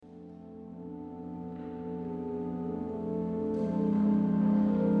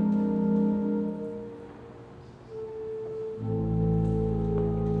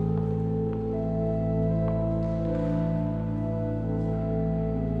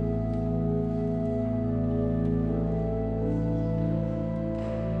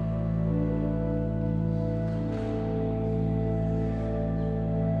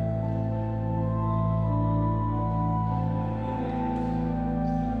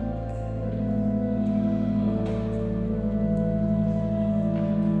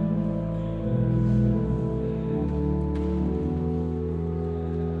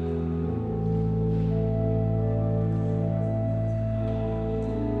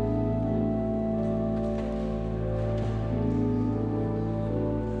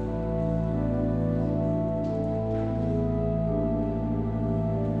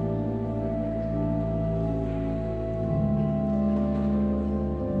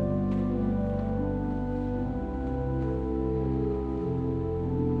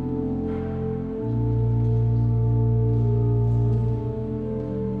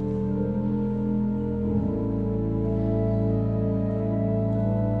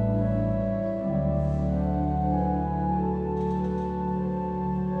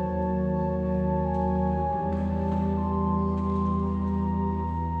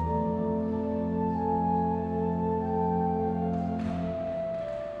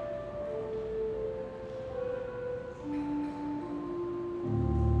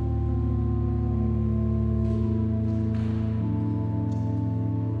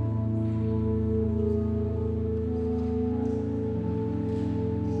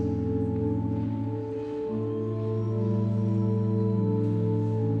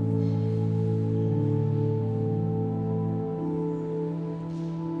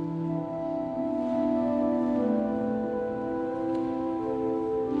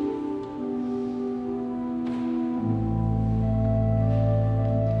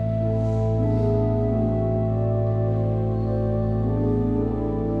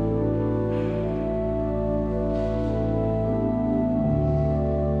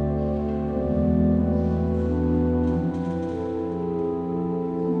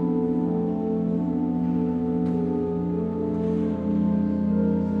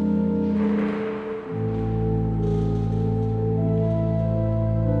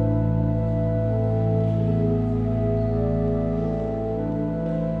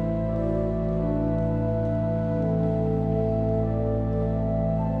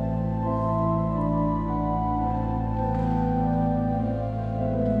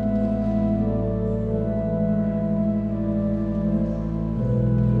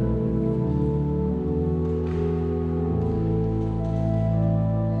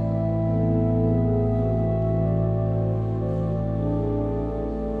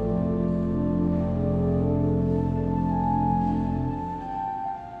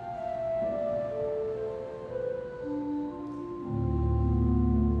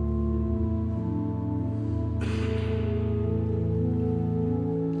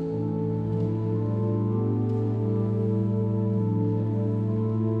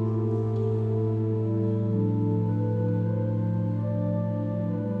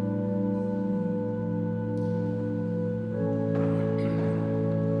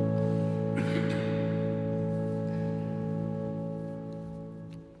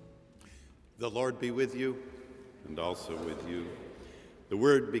The Lord be with you, and also with you. The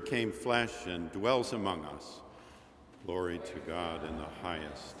Word became flesh and dwells among us. Glory to God in the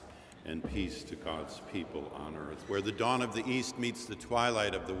highest, and peace to God's people on earth. Where the dawn of the east meets the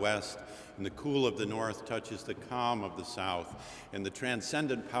twilight of the west, and the cool of the north touches the calm of the south, and the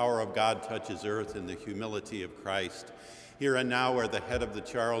transcendent power of God touches earth in the humility of Christ. Here and now, where the head of the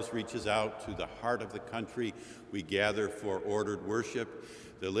Charles reaches out to the heart of the country, we gather for ordered worship.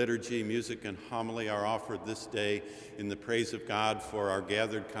 The liturgy, music, and homily are offered this day in the praise of God for our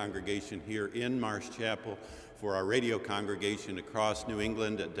gathered congregation here in Marsh Chapel, for our radio congregation across New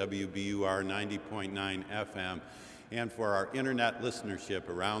England at WBUR 90.9 FM, and for our internet listenership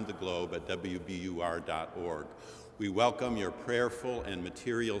around the globe at WBUR.org. We welcome your prayerful and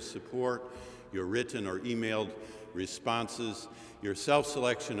material support, your written or emailed responses, your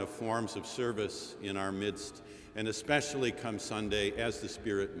self-selection of forms of service in our midst, and especially come Sunday, as the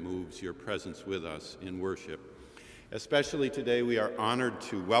Spirit moves, your presence with us in worship. Especially today, we are honored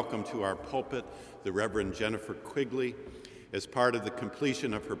to welcome to our pulpit the Reverend Jennifer Quigley. As part of the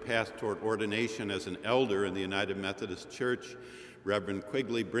completion of her path toward ordination as an elder in the United Methodist Church, Reverend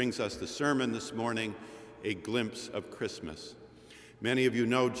Quigley brings us the sermon this morning, A Glimpse of Christmas. Many of you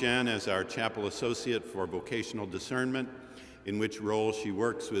know Jen as our chapel associate for vocational discernment, in which role she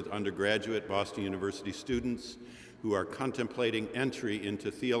works with undergraduate Boston University students who are contemplating entry into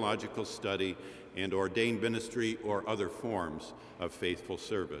theological study and ordained ministry or other forms of faithful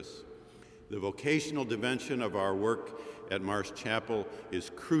service. The vocational dimension of our work at Marsh Chapel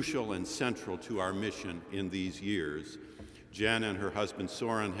is crucial and central to our mission in these years. Jen and her husband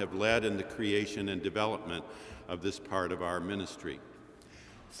Soren have led in the creation and development of this part of our ministry.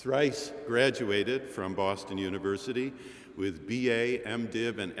 Thrice graduated from Boston University with BA,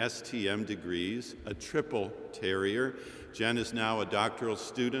 MDiv, and STM degrees, a triple terrier, Jen is now a doctoral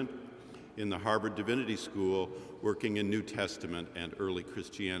student in the Harvard Divinity School, working in New Testament and early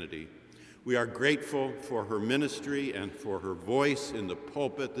Christianity. We are grateful for her ministry and for her voice in the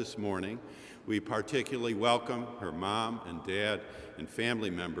pulpit this morning. We particularly welcome her mom and dad and family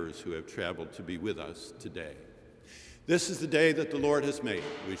members who have traveled to be with us today. This is the day that the Lord has made.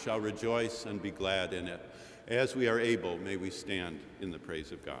 We shall rejoice and be glad in it. As we are able, may we stand in the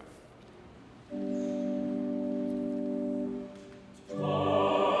praise of God.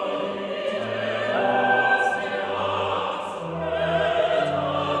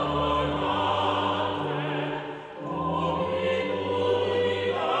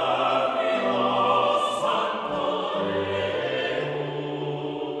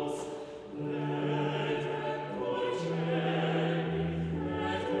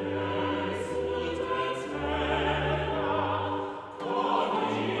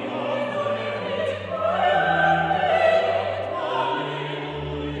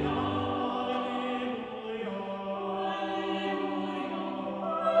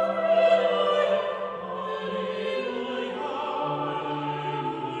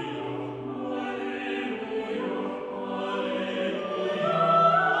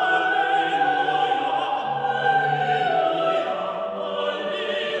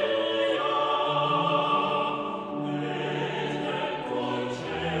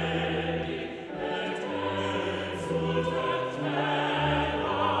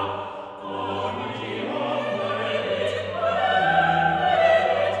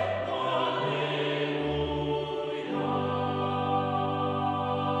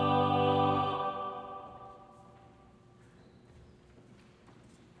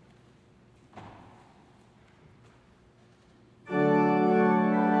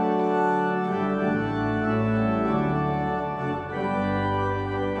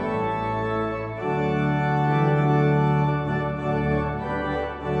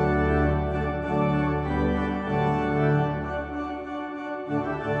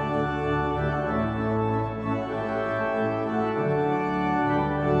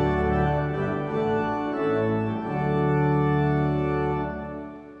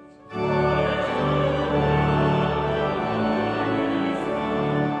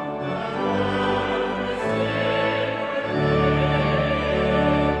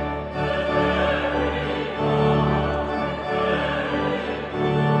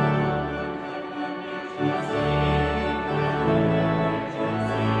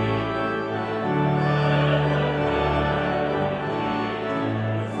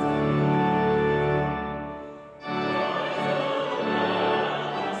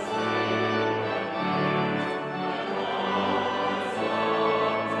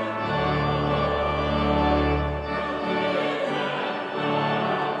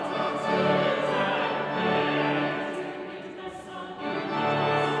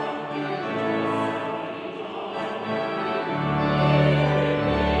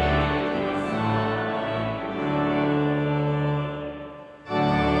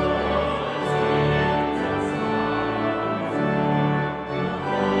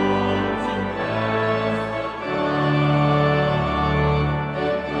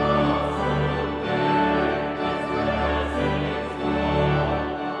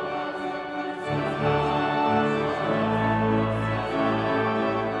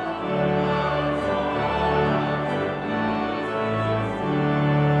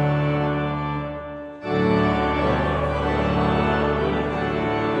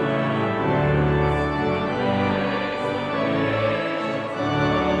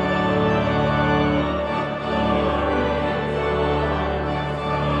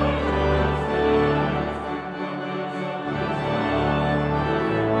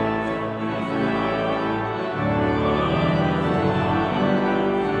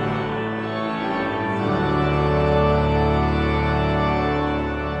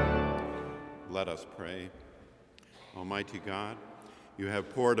 us pray. Almighty God, you have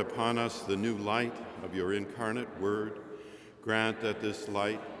poured upon us the new light of your incarnate word. Grant that this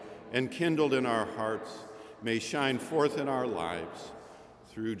light, enkindled in our hearts, may shine forth in our lives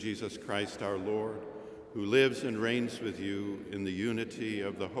through Jesus Christ our Lord, who lives and reigns with you in the unity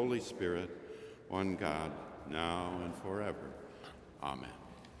of the Holy Spirit, one God, now and forever. Amen.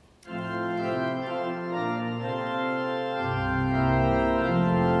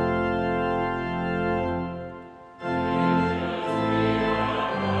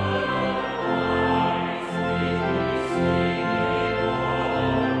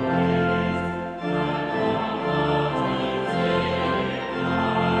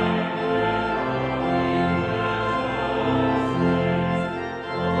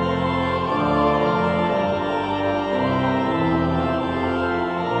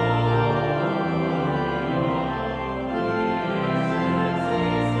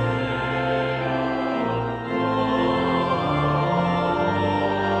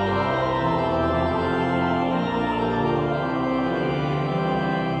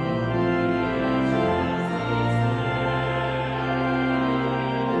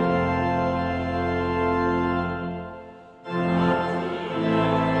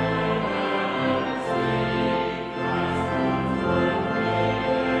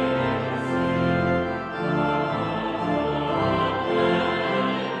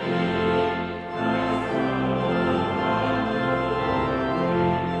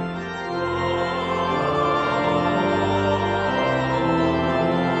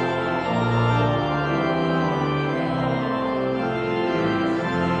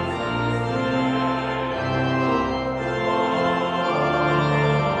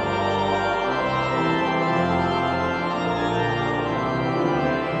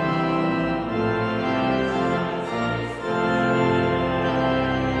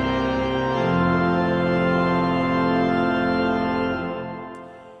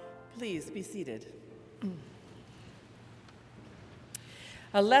 Be seated.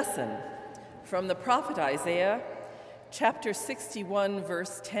 A lesson from the prophet Isaiah, chapter 61,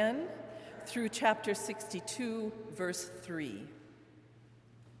 verse 10, through chapter 62, verse 3.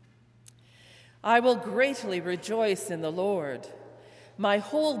 I will greatly rejoice in the Lord. My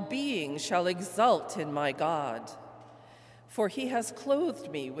whole being shall exult in my God. For he has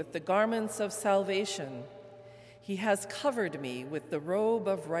clothed me with the garments of salvation. He has covered me with the robe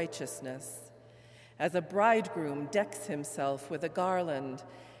of righteousness, as a bridegroom decks himself with a garland,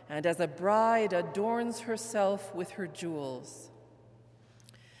 and as a bride adorns herself with her jewels.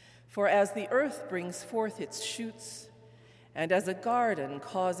 For as the earth brings forth its shoots, and as a garden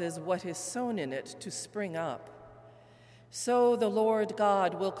causes what is sown in it to spring up, so the Lord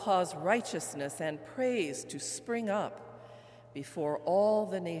God will cause righteousness and praise to spring up before all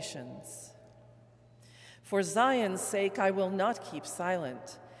the nations. For Zion's sake I will not keep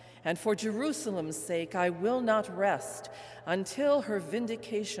silent, and for Jerusalem's sake I will not rest until her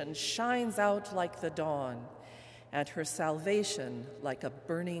vindication shines out like the dawn, and her salvation like a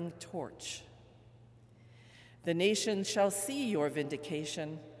burning torch. The nations shall see your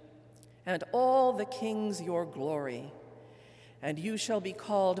vindication, and all the kings your glory, and you shall be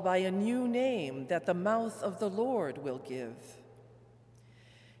called by a new name that the mouth of the Lord will give.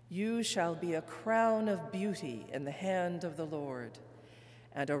 You shall be a crown of beauty in the hand of the Lord,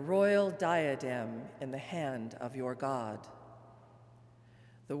 and a royal diadem in the hand of your God.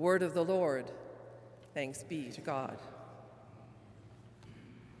 The word of the Lord. Thanks be to God.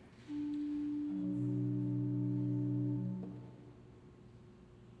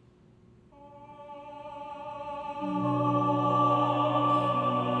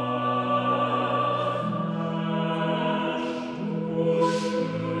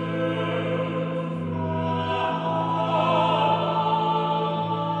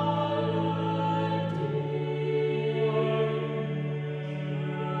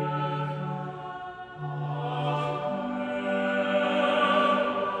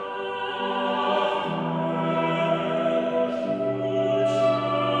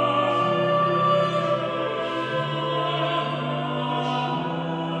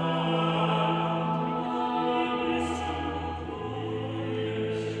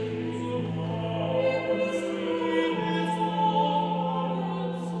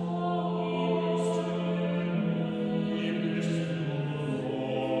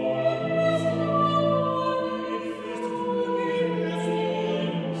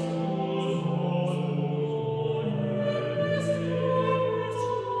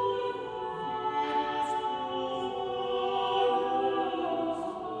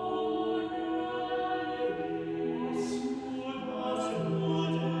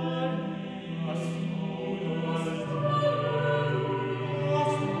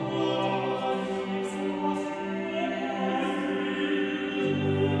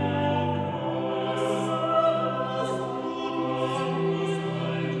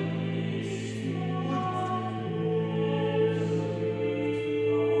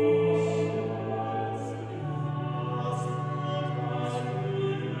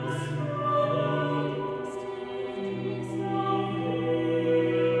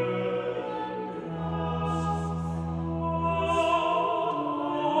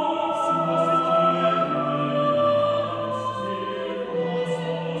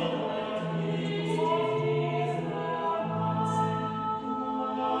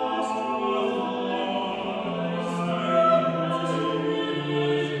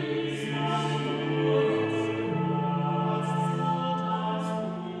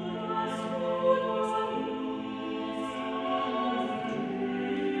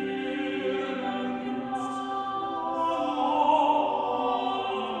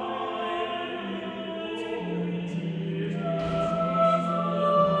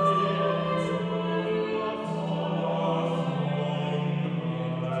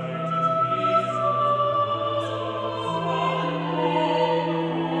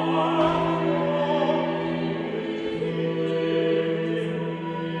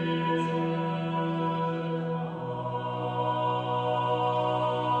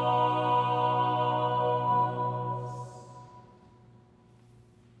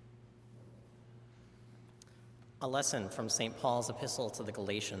 A lesson from St. Paul's epistle to the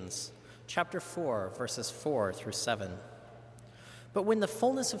Galatians, chapter 4, verses 4 through 7. But when the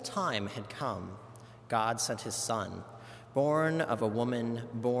fullness of time had come, God sent his Son, born of a woman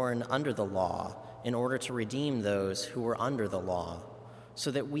born under the law, in order to redeem those who were under the law,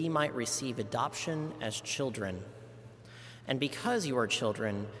 so that we might receive adoption as children. And because you are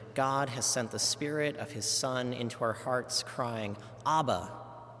children, God has sent the Spirit of his Son into our hearts, crying, Abba,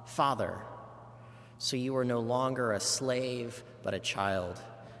 Father. So you are no longer a slave, but a child,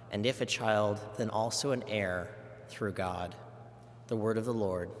 and if a child, then also an heir through God. The word of the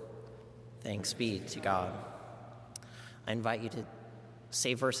Lord. Thanks be to God. I invite you to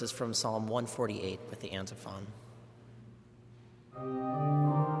say verses from Psalm 148 with the antiphon.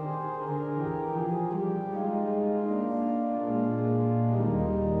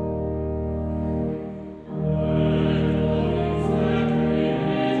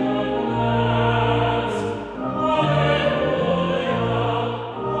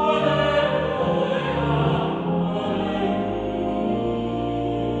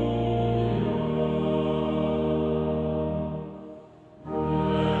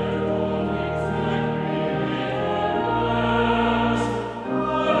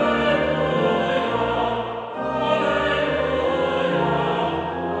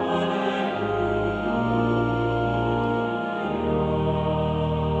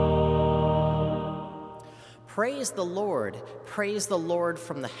 Praise the Lord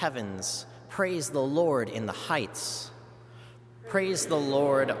from the heavens. Praise the Lord in the heights. Praise the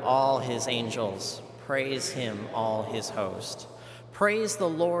Lord, all his angels. Praise him, all his host. Praise the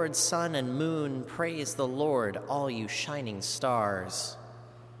Lord, sun and moon. Praise the Lord, all you shining stars.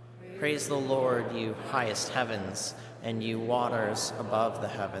 Praise the Lord, you highest heavens, and you waters above the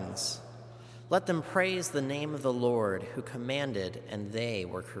heavens. Let them praise the name of the Lord, who commanded, and they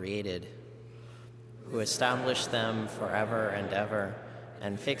were created, who established them forever and ever,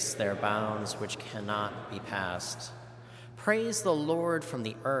 and fixed their bounds which cannot be passed. Praise the Lord from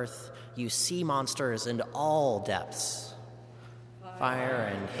the earth, you sea monsters in all depths. Fire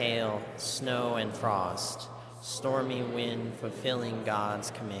and hail, snow and frost, stormy wind fulfilling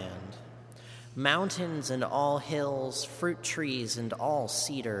God's command. Mountains and all hills, fruit trees and all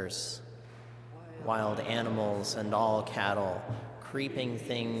cedars, wild animals and all cattle, creeping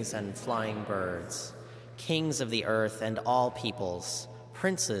things and flying birds, kings of the earth and all peoples,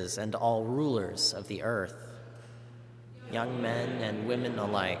 princes and all rulers of the earth, young men and women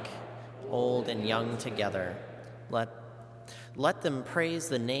alike, old and young together. Let them praise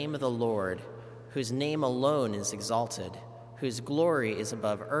the name of the Lord, whose name alone is exalted, whose glory is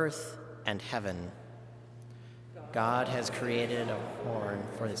above earth and heaven. God has created a horn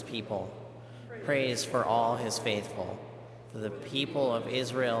for his people, praise for all his faithful, for the people of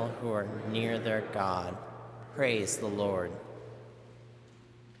Israel who are near their God. Praise the Lord.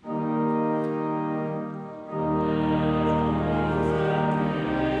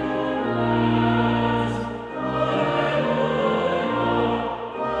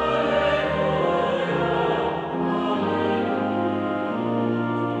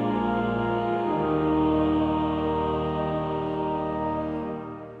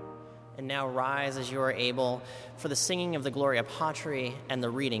 And now rise as you are able for the singing of the Gloria Patri and the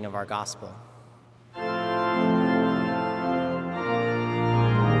reading of our gospel.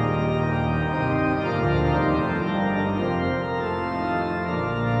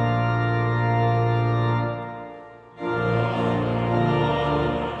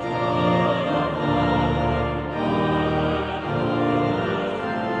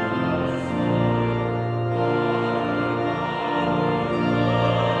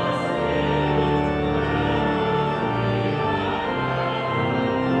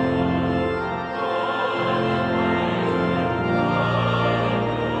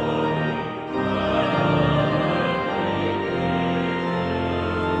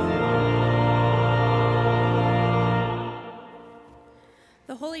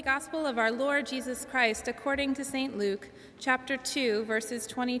 Holy Gospel of our Lord Jesus Christ according to St. Luke, chapter 2, verses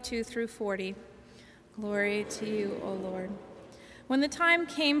 22 through 40. Glory to you, O Lord. When the time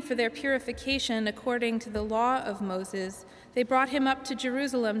came for their purification according to the law of Moses, they brought him up to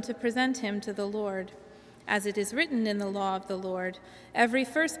Jerusalem to present him to the Lord. As it is written in the law of the Lord, every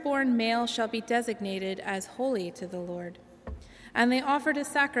firstborn male shall be designated as holy to the Lord. And they offered a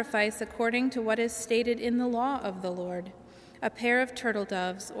sacrifice according to what is stated in the law of the Lord, a pair of turtle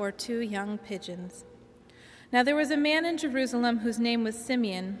doves or 2 young pigeons. Now there was a man in Jerusalem whose name was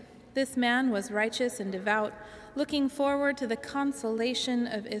Simeon. This man was righteous and devout, looking forward to the consolation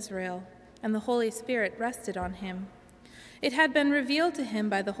of Israel, and the Holy Spirit rested on him. It had been revealed to him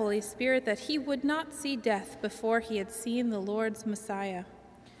by the Holy Spirit that he would not see death before he had seen the Lord's Messiah.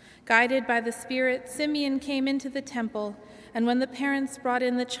 Guided by the Spirit, Simeon came into the temple, and when the parents brought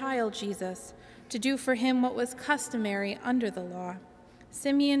in the child Jesus to do for him what was customary under the law,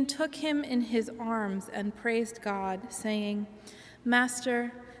 Simeon took him in his arms and praised God, saying,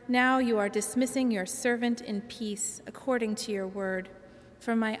 "Master, now you are dismissing your servant in peace according to your word,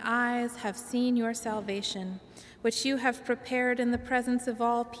 for my eyes have seen your salvation, which you have prepared in the presence of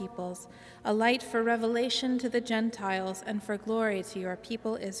all peoples, a light for revelation to the Gentiles and for glory to your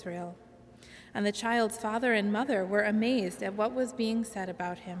people Israel." And the child's father and mother were amazed at what was being said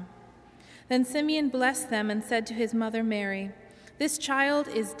about him. Then Simeon blessed them and said to his mother Mary, "This child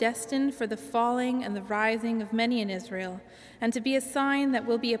is destined for the falling and the rising of many in Israel, and to be a sign that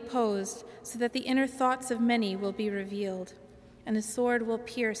will be opposed, so that the inner thoughts of many will be revealed, and a sword will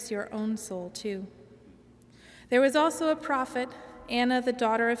pierce your own soul too." There was also a prophet, Anna, the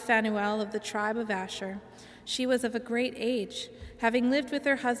daughter of Phanuel of the tribe of Asher. She was of a great age, having lived with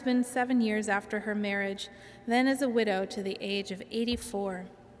her husband 7 years after her marriage, then as a widow to the age of 84.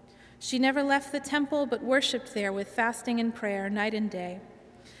 She never left the temple, but worshipped there with fasting and prayer night and day.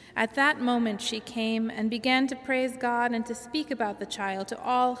 At that moment she came and began to praise God and to speak about the child to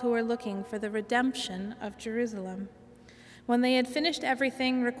all who were looking for the redemption of Jerusalem. When they had finished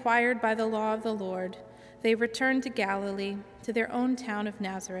everything required by the law of the Lord, they returned to Galilee, to their own town of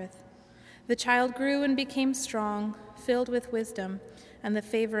Nazareth. The child grew and became strong, filled with wisdom, and the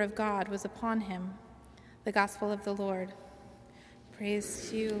favor of God was upon him. The Gospel of the Lord. Praise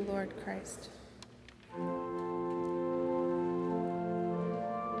to you, Lord Christ.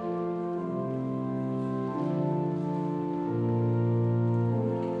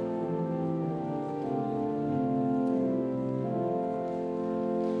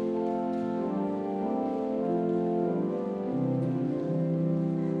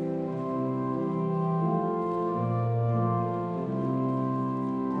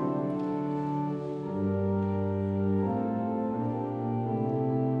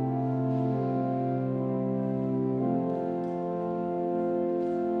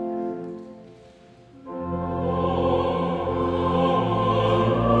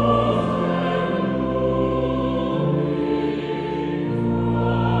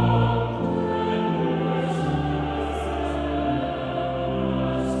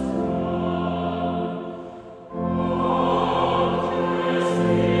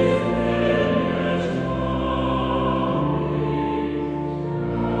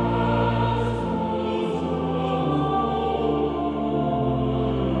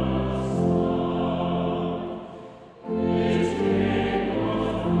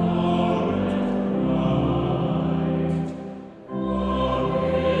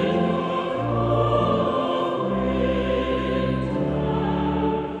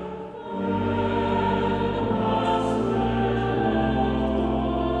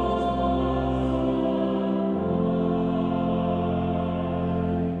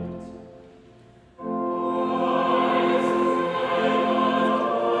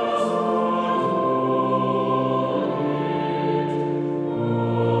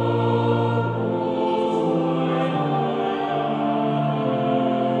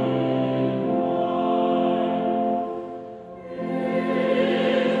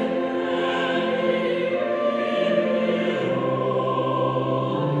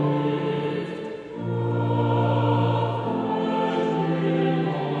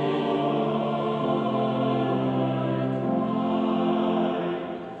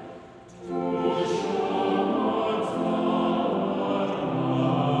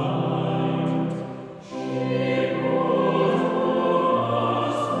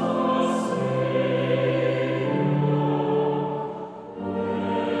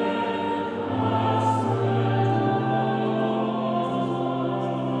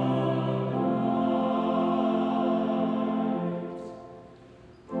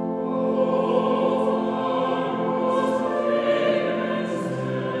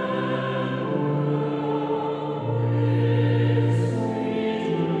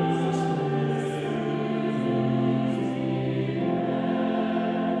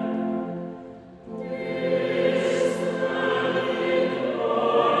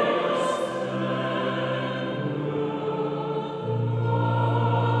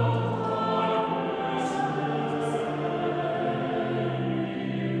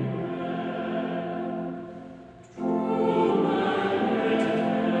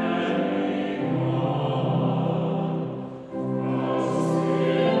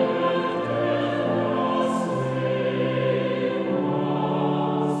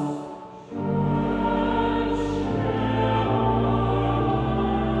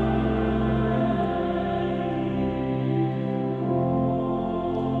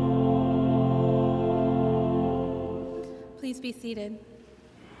 be seated.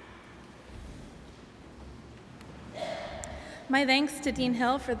 My thanks to Dean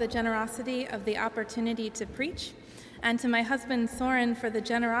Hill for the generosity of the opportunity to preach, and to my husband Soren for the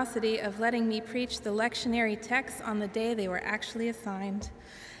generosity of letting me preach the lectionary texts on the day they were actually assigned.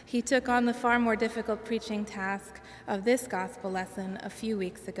 He took on the far more difficult preaching task of this gospel lesson a few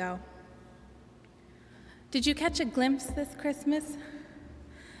weeks ago. Did you catch a glimpse this Christmas?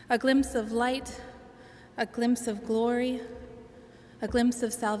 A glimpse of light, a glimpse of glory, a glimpse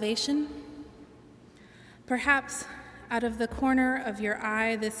of salvation? Perhaps out of the corner of your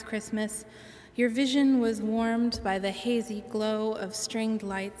eye this Christmas, your vision was warmed by the hazy glow of stringed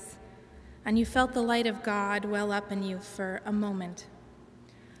lights, and you felt the light of God well up in you for a moment,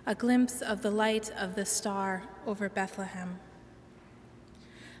 a glimpse of the light of the star over Bethlehem.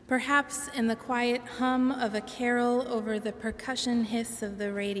 Perhaps in the quiet hum of a carol over the percussion hiss of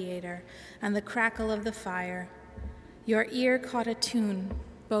the radiator and the crackle of the fire, your ear caught a tune,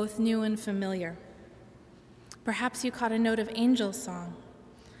 both new and familiar. Perhaps you caught a note of angel song,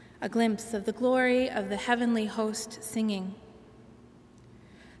 a glimpse of the glory of the heavenly host singing.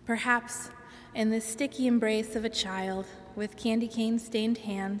 Perhaps in the sticky embrace of a child with candy cane-stained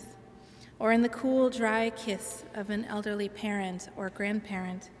hands, or in the cool, dry kiss of an elderly parent or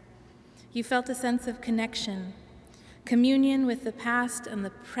grandparent, you felt a sense of connection, communion with the past and the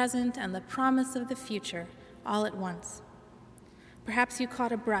present and the promise of the future all at once. Perhaps you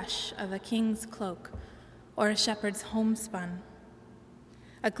caught a brush of a king's cloak or a shepherd's homespun,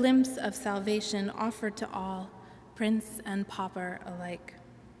 a glimpse of salvation offered to all, prince and pauper alike.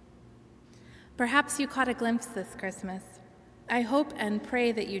 Perhaps you caught a glimpse this Christmas. I hope and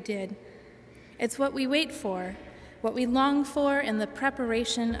pray that you did. It's what we wait for, what we long for in the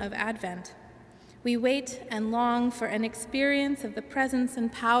preparation of Advent. We wait and long for an experience of the presence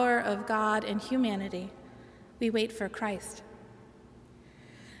and power of God in humanity. We wait for Christ.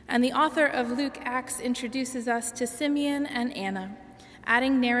 And the author of Luke Acts introduces us to Simeon and Anna,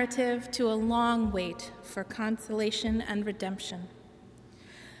 adding narrative to a long wait for consolation and redemption.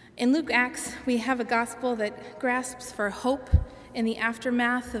 In Luke Acts, we have a gospel that grasps for hope in the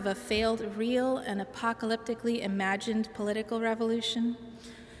aftermath of a failed real and apocalyptically imagined political revolution,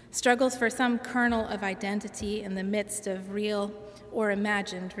 struggles for some kernel of identity in the midst of real or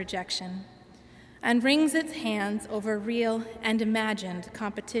imagined rejection, and wrings its hands over real and imagined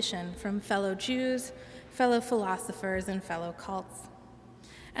competition from fellow Jews, fellow philosophers, and fellow cults.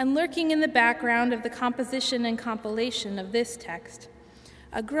 And lurking in the background of the composition and compilation of this text,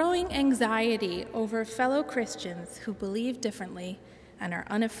 a growing anxiety over fellow Christians who believe differently and are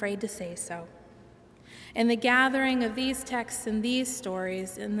unafraid to say so. In the gathering of these texts and these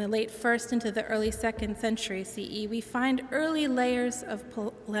stories in the late 1st into the early 2nd century CE, we find early layers of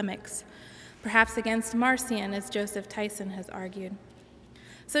polemics, perhaps against Marcion, as Joseph Tyson has argued.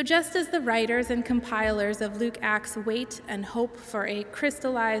 So just as the writers and compilers of Luke Acts wait and hope for a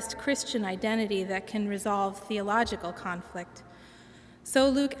crystallized Christian identity that can resolve theological conflict, so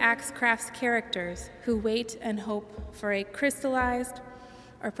Luke Acts crafts characters who wait and hope for a crystallized,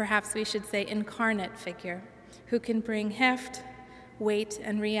 or perhaps we should say incarnate figure, who can bring heft, weight,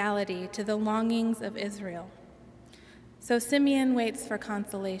 and reality to the longings of Israel. So Simeon waits for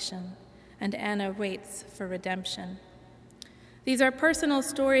consolation, and Anna waits for redemption. These are personal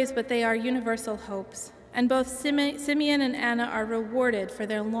stories, but they are universal hopes, and both Simeon and Anna are rewarded for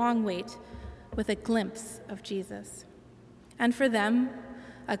their long wait with a glimpse of Jesus. And for them,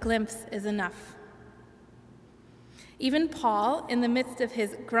 a glimpse is enough. Even Paul, in the midst of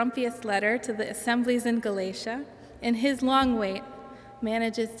his grumpiest letter to the assemblies in Galatia, in his long wait,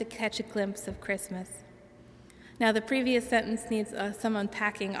 manages to catch a glimpse of Christmas. Now, the previous sentence needs some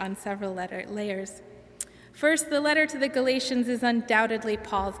unpacking on several layers. First, the letter to the Galatians is undoubtedly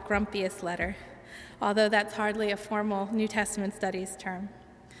Paul's grumpiest letter, although that's hardly a formal New Testament studies term.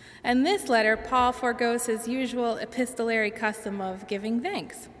 In this letter, Paul forgoes his usual epistolary custom of giving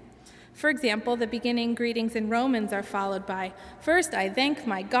thanks. For example, the beginning greetings in Romans are followed by, "First, I thank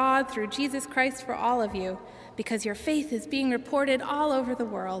my God through Jesus Christ for all of you, because your faith is being reported all over the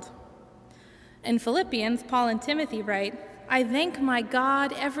world." In Philippians, Paul and Timothy write, "I thank my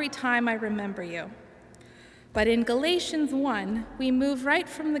God every time I remember you." But in Galatians 1, we move right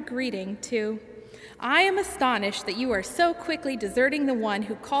from the greeting to, "I am astonished that you are so quickly deserting the one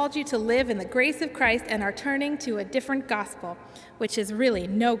who called you to live in the grace of Christ and are turning to a different gospel, which is really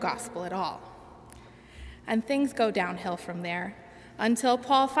no gospel at all." And things go downhill from there, until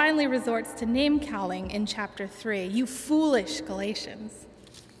Paul finally resorts to name-calling in chapter 3, "You foolish Galatians."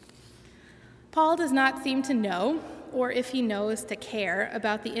 Paul does not seem to know, or if he knows, to care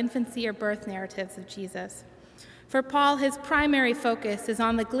about the infancy or birth narratives of Jesus. For Paul, his primary focus is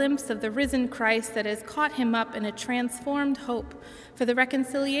on the glimpse of the risen Christ that has caught him up in a transformed hope for the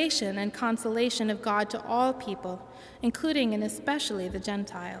reconciliation and consolation of God to all people, including and especially the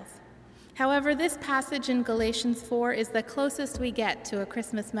Gentiles. However, this passage in Galatians 4 is the closest we get to a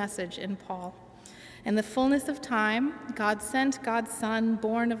Christmas message in Paul. In the fullness of time, God sent God's Son,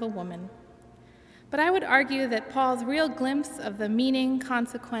 born of a woman. But I would argue that Paul's real glimpse of the meaning,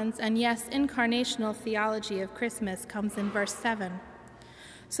 consequence, and yes, incarnational theology of Christmas comes in verse 7.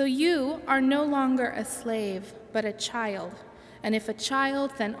 So you are no longer a slave, but a child, and if a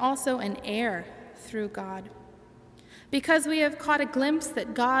child, then also an heir through God. Because we have caught a glimpse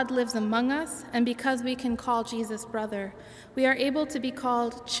that God lives among us, and because we can call Jesus brother, we are able to be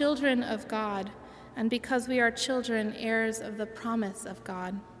called children of God, and because we are children, heirs of the promise of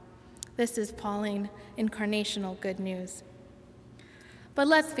God. This is Pauline incarnational good news. But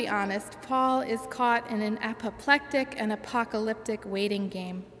let's be honest, Paul is caught in an apoplectic and apocalyptic waiting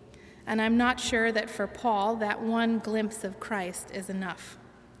game, and I'm not sure that for Paul that one glimpse of Christ is enough.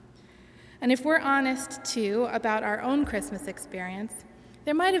 And if we're honest, too, about our own Christmas experience,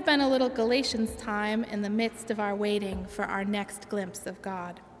 there might have been a little Galatians time in the midst of our waiting for our next glimpse of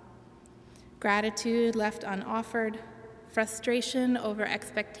God. Gratitude left unoffered, frustration over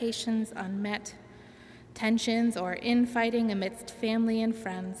expectations unmet, tensions or infighting amidst family and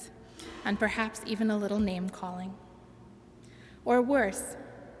friends, and perhaps even a little name-calling. Or worse,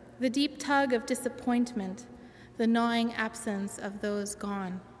 the deep tug of disappointment, the gnawing absence of those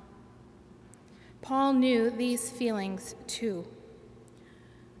gone. Paul knew these feelings too.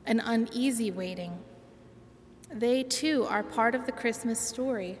 An uneasy waiting. They too are part of the Christmas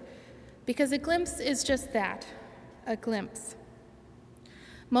story, because a glimpse is just that, a glimpse.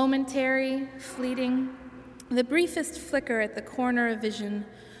 Momentary, fleeting, the briefest flicker at the corner of vision,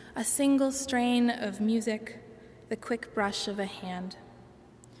 a single strain of music, the quick brush of a hand.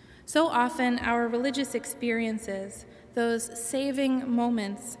 So often our religious experiences, those saving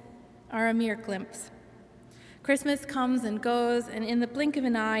moments, are a mere glimpse. Christmas comes and goes, and in the blink of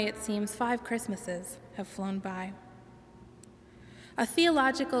an eye, it seems 5 Christmases have flown by. A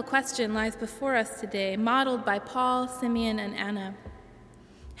theological question lies before us today, modeled by Paul, Simeon, and Anna.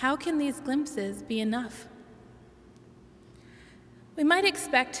 How can these glimpses be enough? We might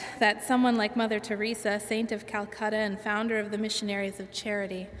expect that someone like Mother Teresa, Saint of Calcutta and founder of the Missionaries of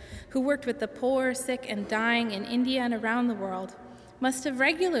Charity, who worked with the poor, sick, and dying in India and around the world, must have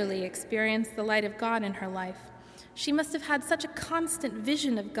regularly experienced the light of God in her life. She must have had such a constant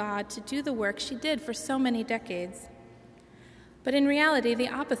vision of God to do the work she did for so many decades. But in reality, the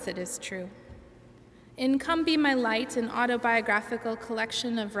opposite is true. In Come Be My Light, an autobiographical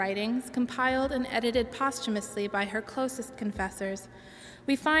collection of writings compiled and edited posthumously by her closest confessors,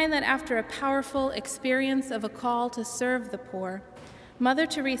 we find that after a powerful experience of a call to serve the poor, Mother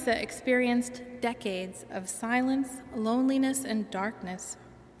Teresa experienced decades of silence, loneliness, and darkness.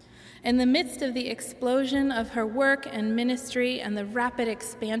 In the midst of the explosion of her work and ministry and the rapid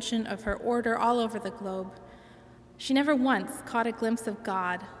expansion of her order all over the globe, she never once caught a glimpse of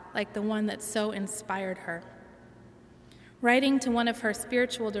God like the one that so inspired her. Writing to one of her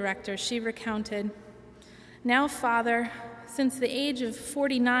spiritual directors, she recounted, "Now, Father, since the age of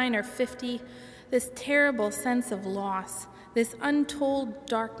 49 or 50, this terrible sense of loss, this untold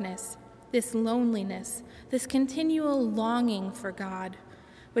darkness, this loneliness, this continual longing for God,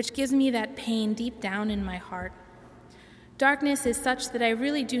 which gives me that pain deep down in my heart. Darkness is such that I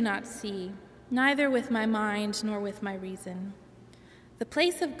really do not see, neither with my mind nor with my reason. The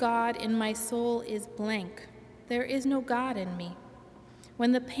place of God in my soul is blank. There is no God in me.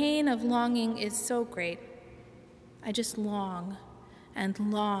 When the pain of longing is so great, I just long and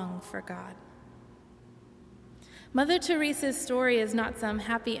long for God." Mother Teresa's story is not some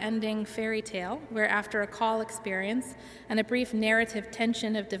happy ending fairy tale where after a call experience and a brief narrative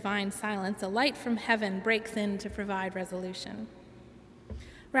tension of divine silence, a light from heaven breaks in to provide resolution.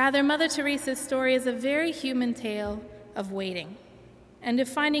 Rather, Mother Teresa's story is a very human tale of waiting and of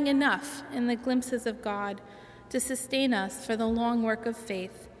finding enough in the glimpses of God to sustain us for the long work of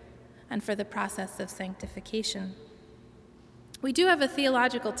faith and for the process of sanctification. We do have a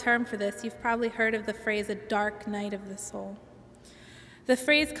theological term for this. You've probably heard of the phrase, a dark night of the soul. The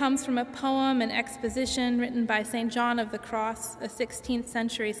phrase comes from a poem and exposition written by St. John of the Cross, a 16th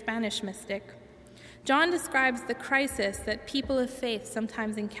century Spanish mystic. John describes the crisis that people of faith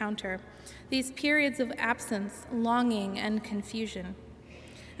sometimes encounter, these periods of absence, longing, and confusion.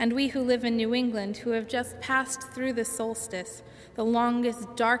 And we who live in New England, who have just passed through the solstice, the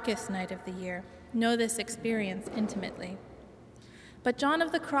longest, darkest night of the year, know this experience intimately. But John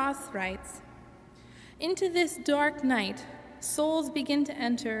of the Cross writes, Into this dark night, souls begin to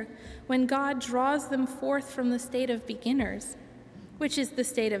enter when God draws them forth from the state of beginners, which is the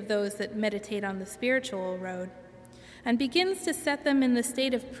state of those that meditate on the spiritual road, and begins to set them in the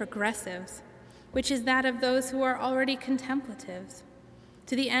state of progressives, which is that of those who are already contemplatives,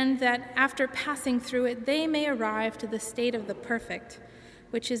 to the end that after passing through it, they may arrive to the state of the perfect,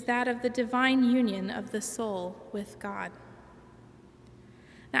 which is that of the divine union of the soul with God.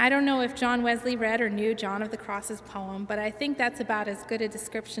 Now, I don't know if John Wesley read or knew John of the Cross's poem, but I think that's about as good a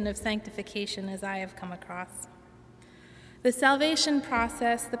description of sanctification as I have come across. The salvation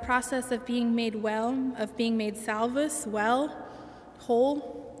process, the process of being made well, of being made salvus, well,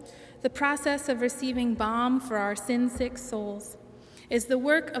 whole, the process of receiving balm for our sin-sick souls, is the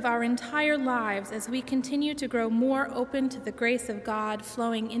work of our entire lives as we continue to grow more open to the grace of God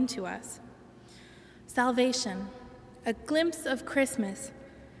flowing into us. Salvation, a glimpse of Christmas,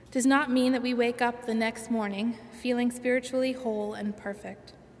 does not mean that we wake up the next morning feeling spiritually whole and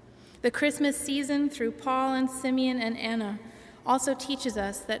perfect. The Christmas season, through Paul and Simeon and Anna, also teaches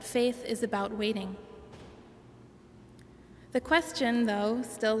us that faith is about waiting. The question, though,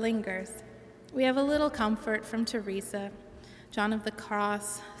 still lingers. We have a little comfort from Teresa, John of the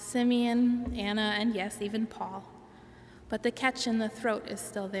Cross, Simeon, Anna, and yes, even Paul. But the catch in the throat is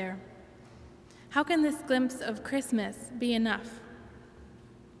still there. How can this glimpse of Christmas be enough?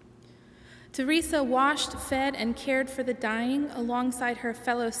 Teresa washed, fed, and cared for the dying alongside her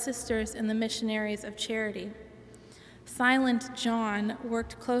fellow sisters in the Missionaries of Charity. Silent John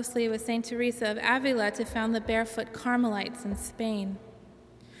worked closely with St. Teresa of Avila to found the Barefoot Carmelites in Spain.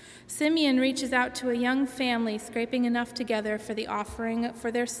 Simeon reaches out to a young family scraping enough together for the offering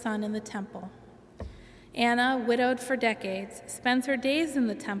for their son in the temple. Anna, widowed for decades, spends her days in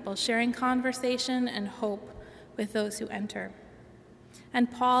the temple sharing conversation and hope with those who enter. And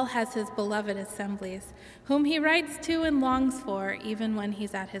Paul has his beloved assemblies, whom he writes to and longs for even when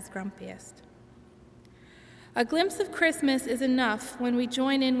he's at his grumpiest. A glimpse of Christmas is enough when we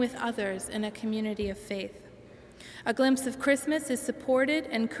join in with others in a community of faith. A glimpse of Christmas is supported,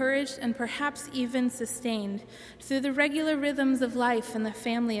 encouraged, and perhaps even sustained through the regular rhythms of life in the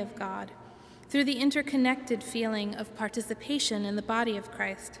family of God, through the interconnected feeling of participation in the body of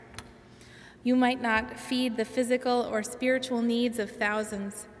Christ. You might not feed the physical or spiritual needs of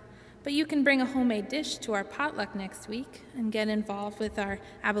thousands, but you can bring a homemade dish to our potluck next week and get involved with our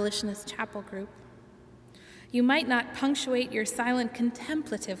abolitionist chapel group. You might not punctuate your silent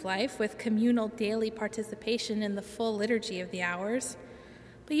contemplative life with communal daily participation in the full liturgy of the hours,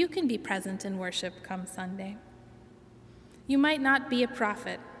 but you can be present in worship come Sunday. You might not be a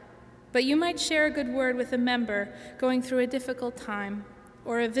prophet, but you might share a good word with a member going through a difficult time,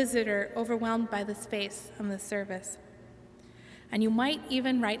 or a visitor overwhelmed by the space and the service. And you might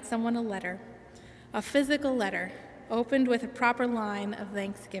even write someone a letter, a physical letter, opened with a proper line of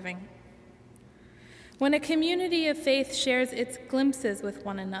thanksgiving. When a community of faith shares its glimpses with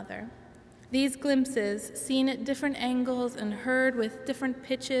one another, these glimpses, seen at different angles and heard with different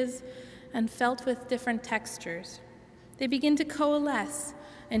pitches and felt with different textures, they begin to coalesce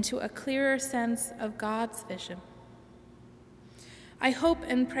into a clearer sense of God's vision. I hope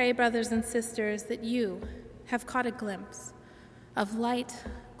and pray, brothers and sisters, that you have caught a glimpse of light,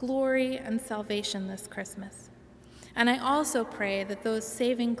 glory, and salvation this Christmas. And I also pray that those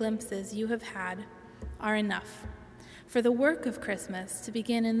saving glimpses you have had are enough for the work of Christmas to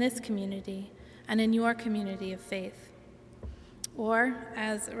begin in this community and in your community of faith. Or,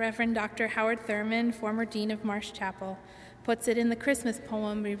 as Reverend Dr. Howard Thurman, former Dean of Marsh Chapel, puts it in the Christmas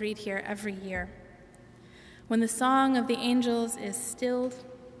poem we read here every year, when the song of the angels is stilled,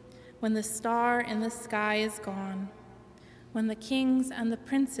 when the star in the sky is gone, when the kings and the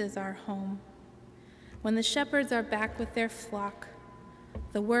princes are home, when the shepherds are back with their flock,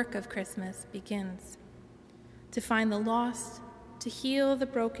 the work of Christmas begins. To find the lost, to heal the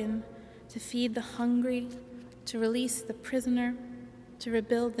broken, to feed the hungry, to release the prisoner, to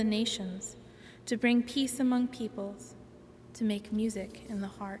rebuild the nations, to bring peace among peoples, to make music in the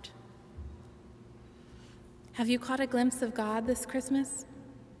heart. Have you caught a glimpse of God this Christmas?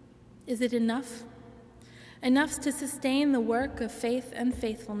 Is it enough? Enough to sustain the work of faith and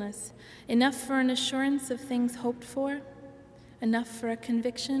faithfulness, enough for an assurance of things hoped for, enough for a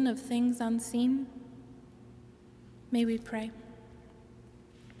conviction of things unseen? May we pray.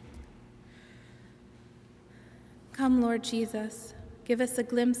 Come, Lord Jesus, give us a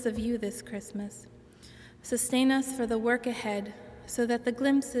glimpse of you this Christmas. Sustain us for the work ahead, so that the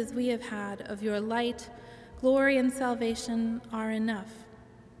glimpses we have had of your light, glory, and salvation are enough,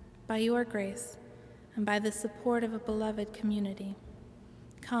 by your grace and by the support of a beloved community.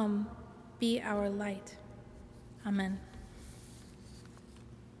 Come, be our light. Amen.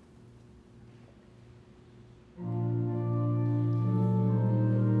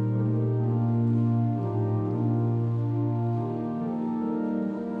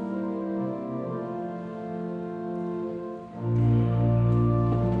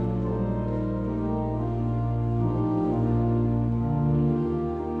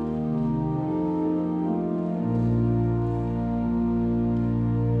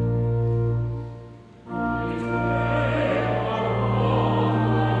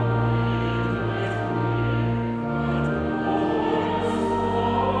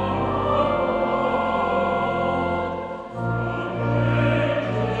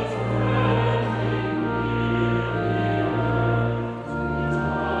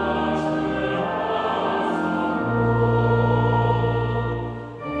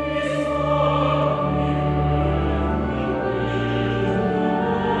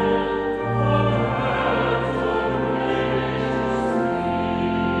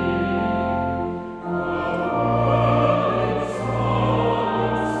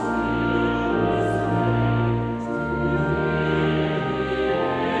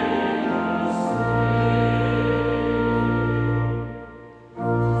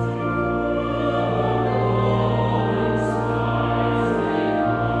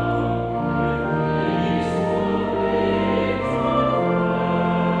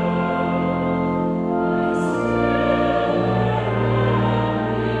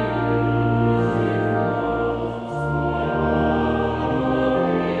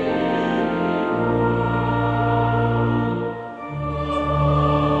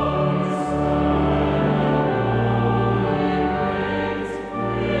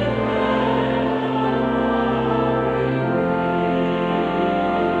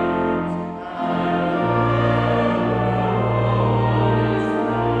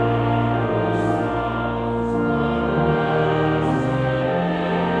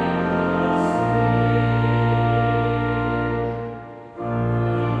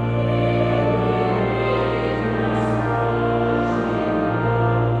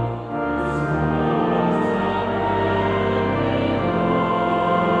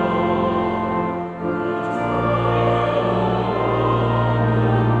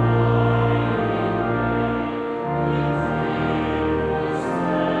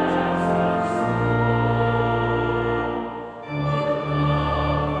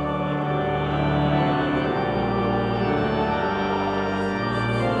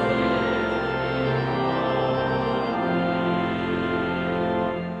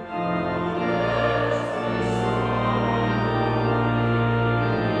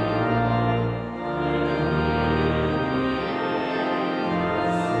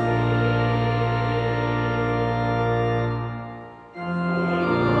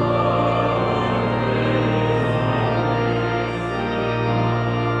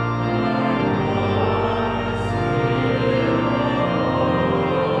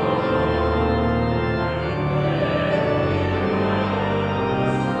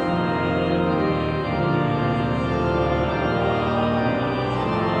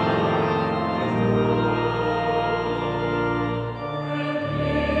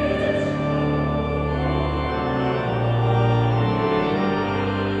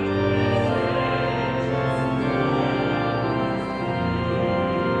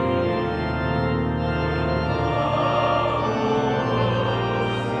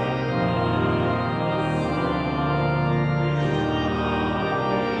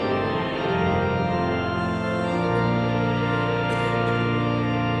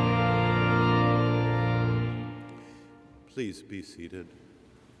 Please be seated.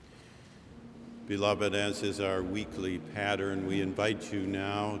 Beloved, as is our weekly pattern, we invite you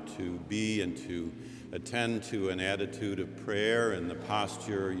now to be and to attend to an attitude of prayer in the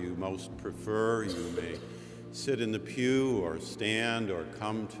posture you most prefer. You may sit in the pew or stand or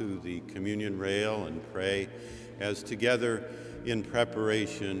come to the communion rail and pray as together in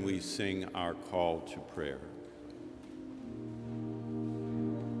preparation we sing our call to prayer.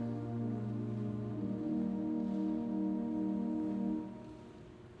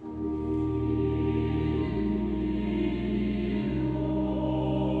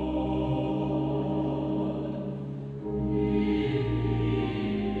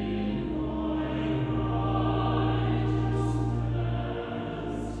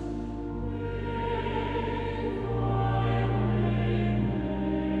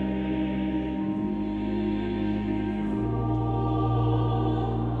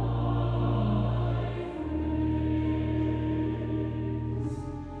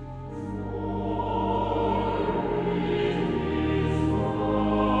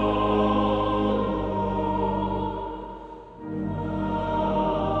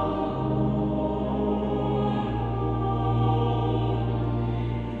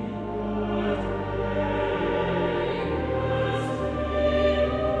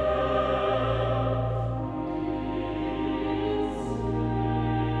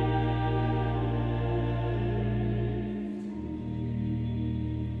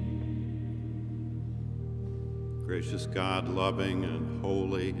 Gracious God, loving and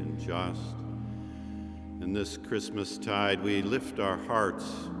holy and just, in this Christmas tide we lift our hearts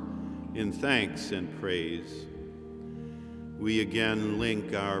in thanks and praise. We again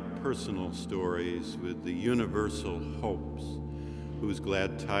link our personal stories with the universal hopes whose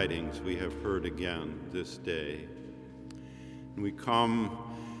glad tidings we have heard again this day. And we come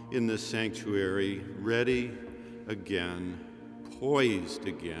in this sanctuary ready again, poised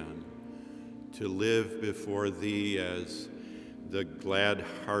again, to live before Thee as the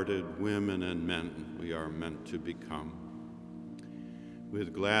glad-hearted women and men we are meant to become.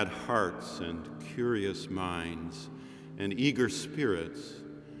 With glad hearts and curious minds and eager spirits,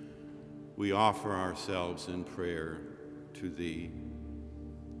 we offer ourselves in prayer to Thee.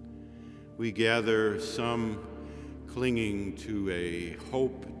 We gather, some clinging to a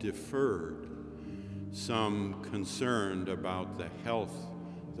hope deferred, some concerned about the health,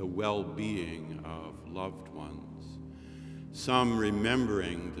 the well-being of loved ones, some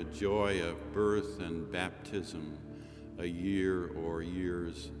remembering the joy of birth and baptism a year or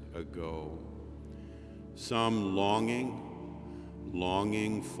years ago, some longing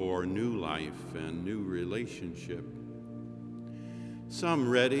for new life and new relationship, some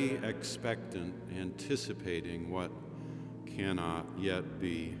ready, expectant, anticipating what cannot yet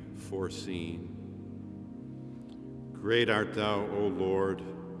be foreseen. Great art Thou, O Lord,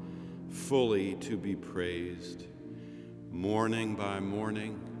 fully to be praised, morning by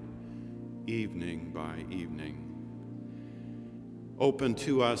morning, evening by evening. Open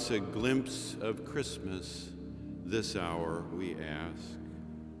to us a glimpse of Christmas this hour, we ask.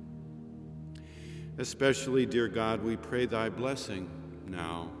 Especially, dear God, we pray Thy blessing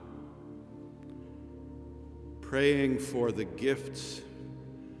now, praying for the gifts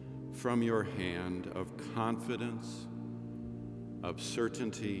from Your hand of confidence, of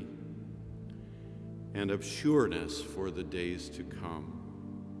certainty, and of sureness for the days to come.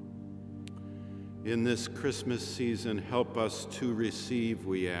 In this Christmas season, help us to receive,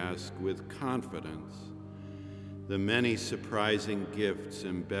 we ask, with confidence, the many surprising gifts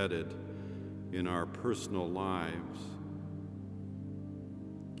embedded in our personal lives.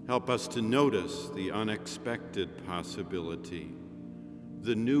 Help us to notice the unexpected possibility,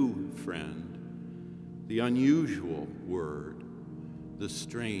 the new friend, the unusual word, the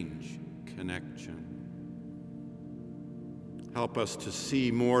strange connection. Help us to see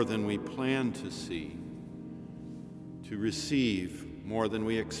more than we plan to see, to receive more than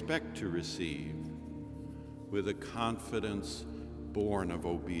we expect to receive, with a confidence born of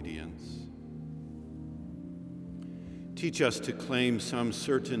obedience. Teach us to claim some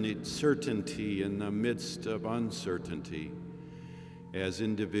certainty in the midst of uncertainty, as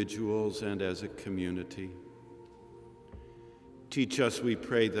individuals and as a community. Teach us, we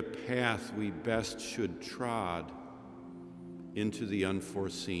pray, the path we best should trod into the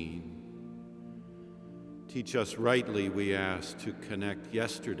unforeseen. Teach us rightly, we ask, to connect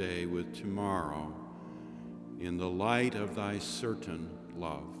yesterday with tomorrow in the light of Thy certain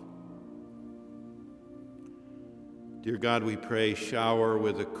love. Dear God, we pray, shower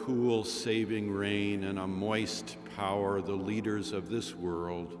with a cool, saving rain and a moist power the leaders of this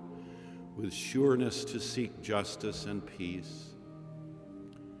world with sureness to seek justice and peace.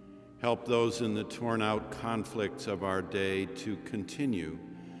 Help those in the torn-out conflicts of our day to continue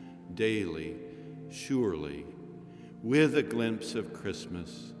daily, surely, with a glimpse of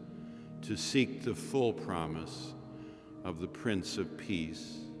Christmas, to seek the full promise of the Prince of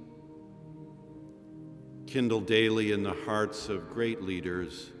Peace. Kindle daily in the hearts of great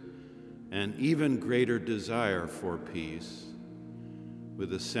leaders an even greater desire for peace,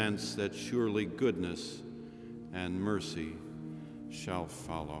 with a sense that surely goodness and mercy shall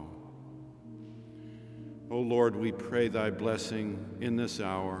follow. O Lord, we pray Thy blessing in this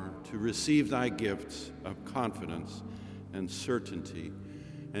hour to receive Thy gifts of confidence and certainty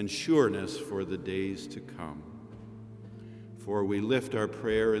and sureness for the days to come. For we lift our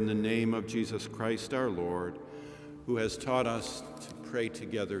prayer in the name of Jesus Christ our Lord, who has taught us to pray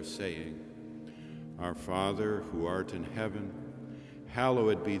together, saying, Our Father, who art in heaven,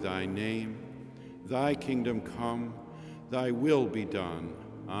 hallowed be Thy name. Thy kingdom come, Thy will be done,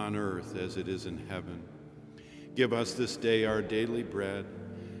 on earth as it is in heaven. Give us this day our daily bread,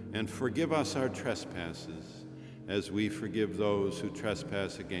 and forgive us our trespasses, as we forgive those who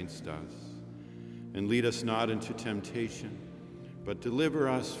trespass against us. And lead us not into temptation, but deliver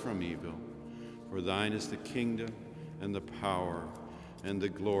us from evil. For Thine is the kingdom, and the power, and the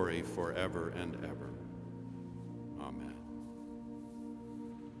glory forever and ever. Amen.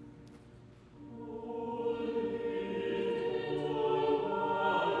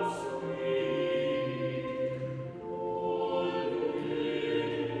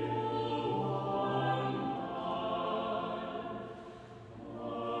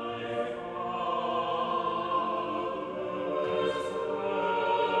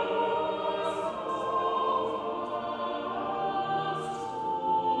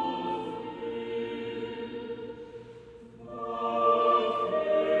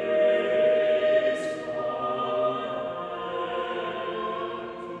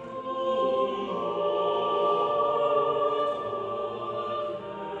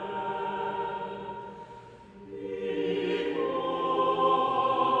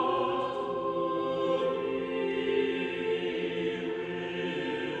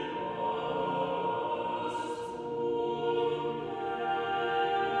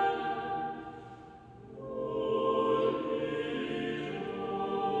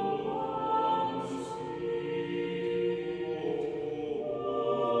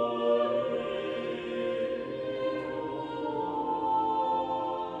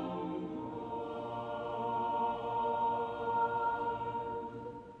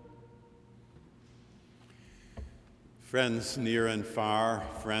 Friends near and far,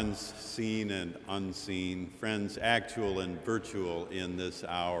 friends seen and unseen, friends actual and virtual in this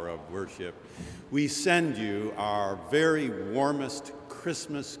hour of worship, we send you our very warmest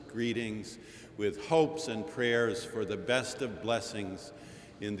Christmas greetings with hopes and prayers for the best of blessings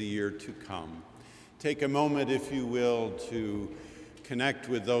in the year to come. Take a moment, if you will, to connect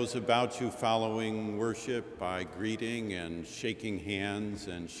with those about you following worship by greeting and shaking hands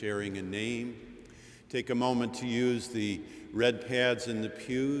and sharing a name. Take a moment to use the red pads in the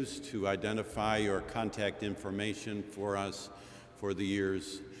pews to identify your contact information for us for the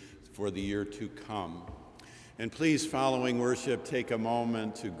year to come. And please, following worship, take a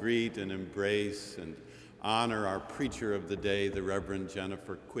moment to greet and embrace and honor our preacher of the day, the Reverend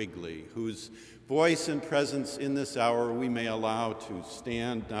Jennifer Quigley, whose voice and presence in this hour we may allow to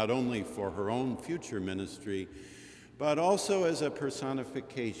stand not only for her own future ministry, but also as a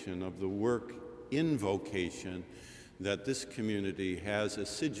personification of the work in vocation that this community has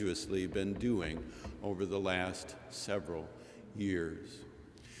assiduously been doing over the last several years.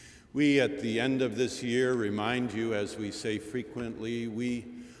 We, at the end of this year, remind you, as we say frequently, we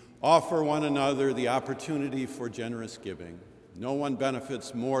offer one another the opportunity for generous giving. No one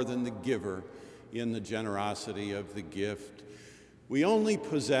benefits more than the giver in the generosity of the gift. We only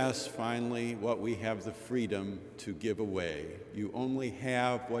possess, finally, what we have the freedom to give away. You only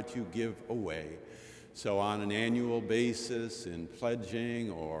have what you give away. So on an annual basis, in pledging,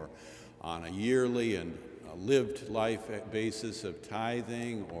 or on a yearly and a lived life basis of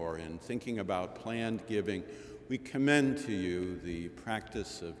tithing, or in thinking about planned giving, we commend to you the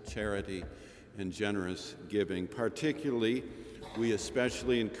practice of charity and generous giving. Particularly, we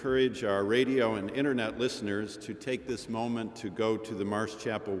especially encourage our radio and internet listeners to take this moment to go to the Marsh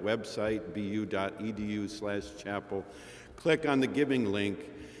Chapel website, bu.edu/chapel, click on the giving link,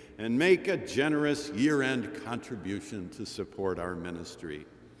 and make a generous year-end contribution to support our ministry.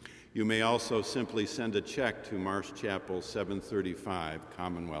 You may also simply send a check to Marsh Chapel, 735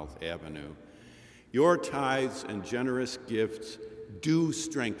 Commonwealth Avenue. Your tithes and generous gifts do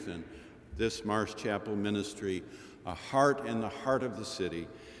strengthen this Marsh Chapel ministry, a heart in the heart of the city,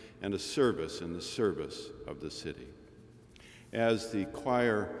 and a service in the service of the city. As the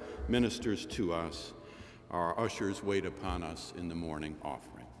choir ministers to us, our ushers wait upon us in the morning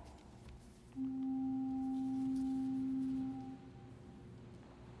offering.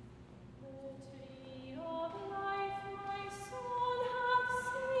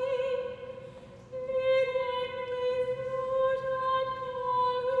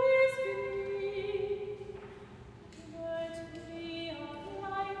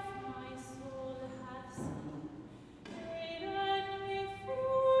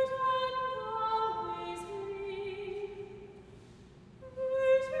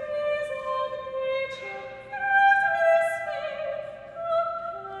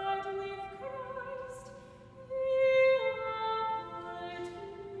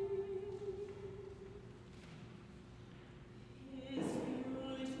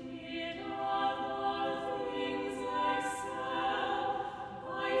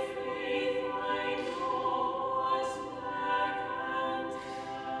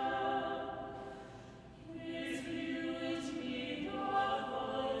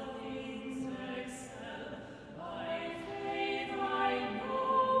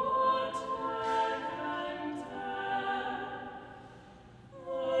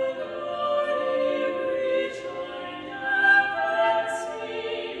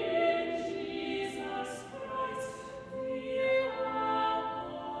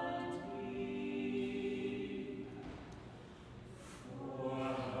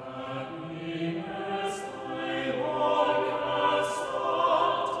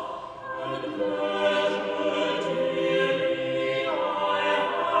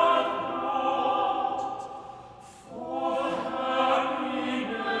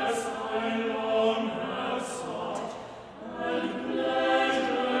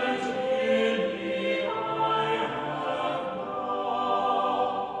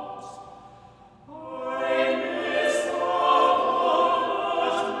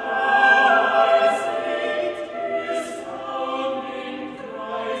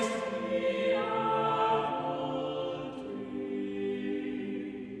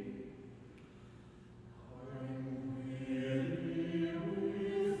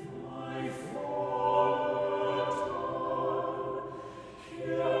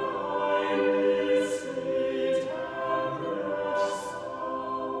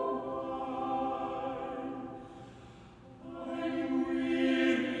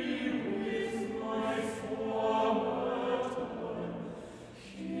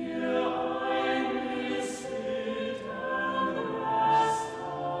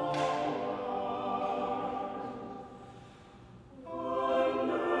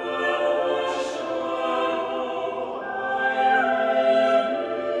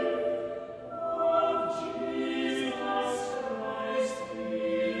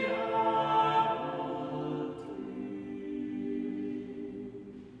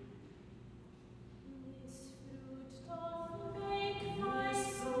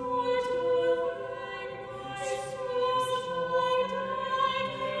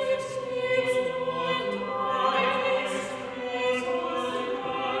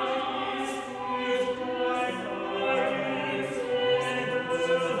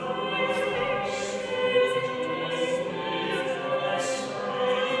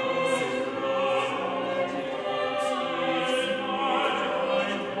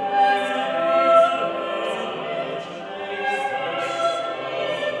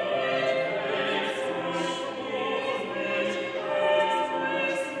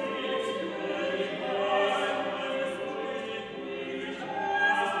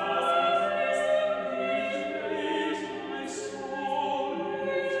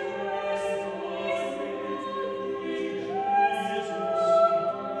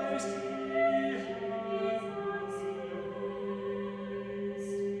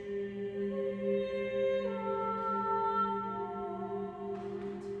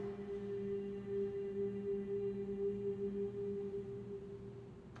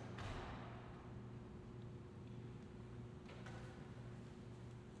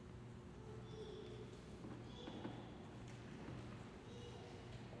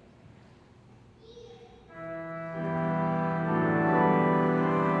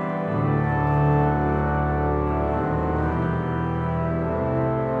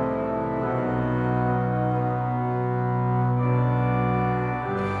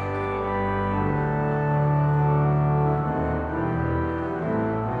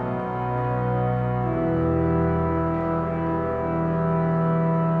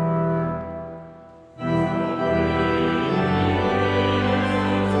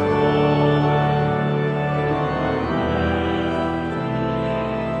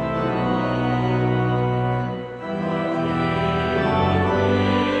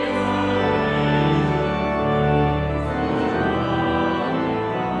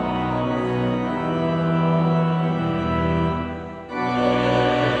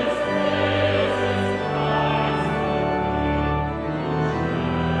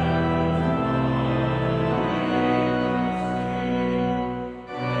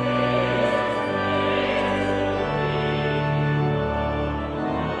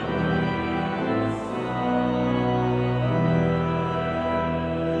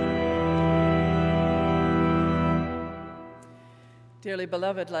 Dearly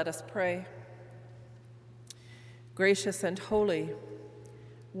beloved, let us pray. Gracious and holy,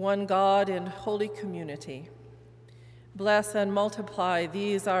 one God in holy community, bless and multiply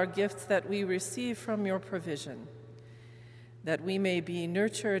these our gifts that we receive from your provision, that we may be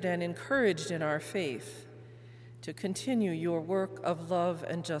nurtured and encouraged in our faith to continue your work of love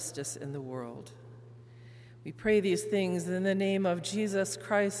and justice in the world. We pray these things in the name of Jesus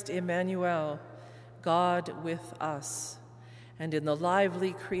Christ, Emmanuel, God with us, and in the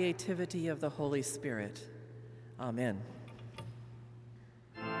lively creativity of the Holy Spirit. Amen.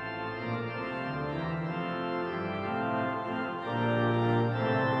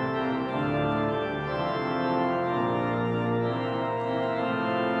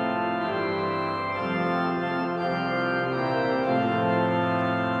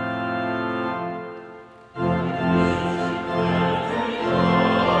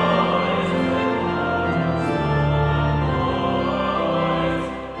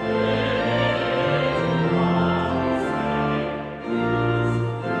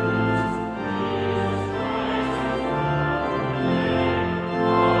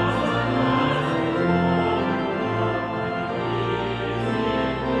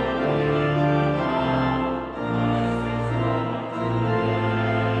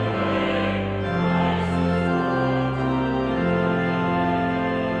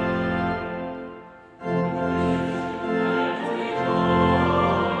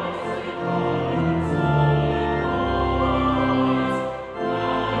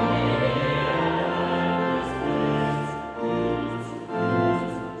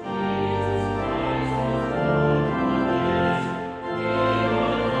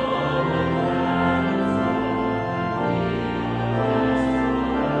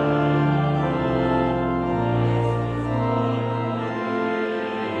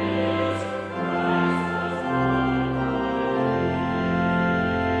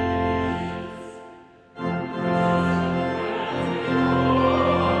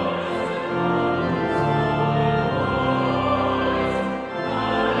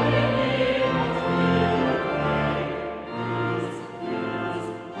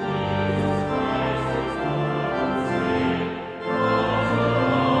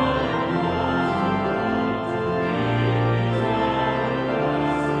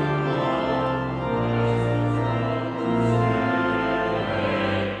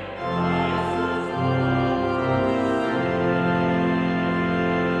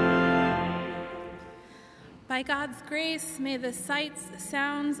 By God's grace, may the sights,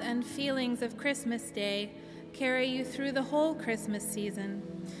 sounds, and feelings of Christmas Day carry you through the whole Christmas season,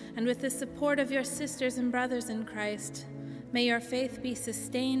 and with the support of your sisters and brothers in Christ, may your faith be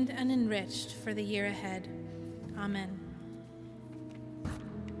sustained and enriched for the year ahead. Amen.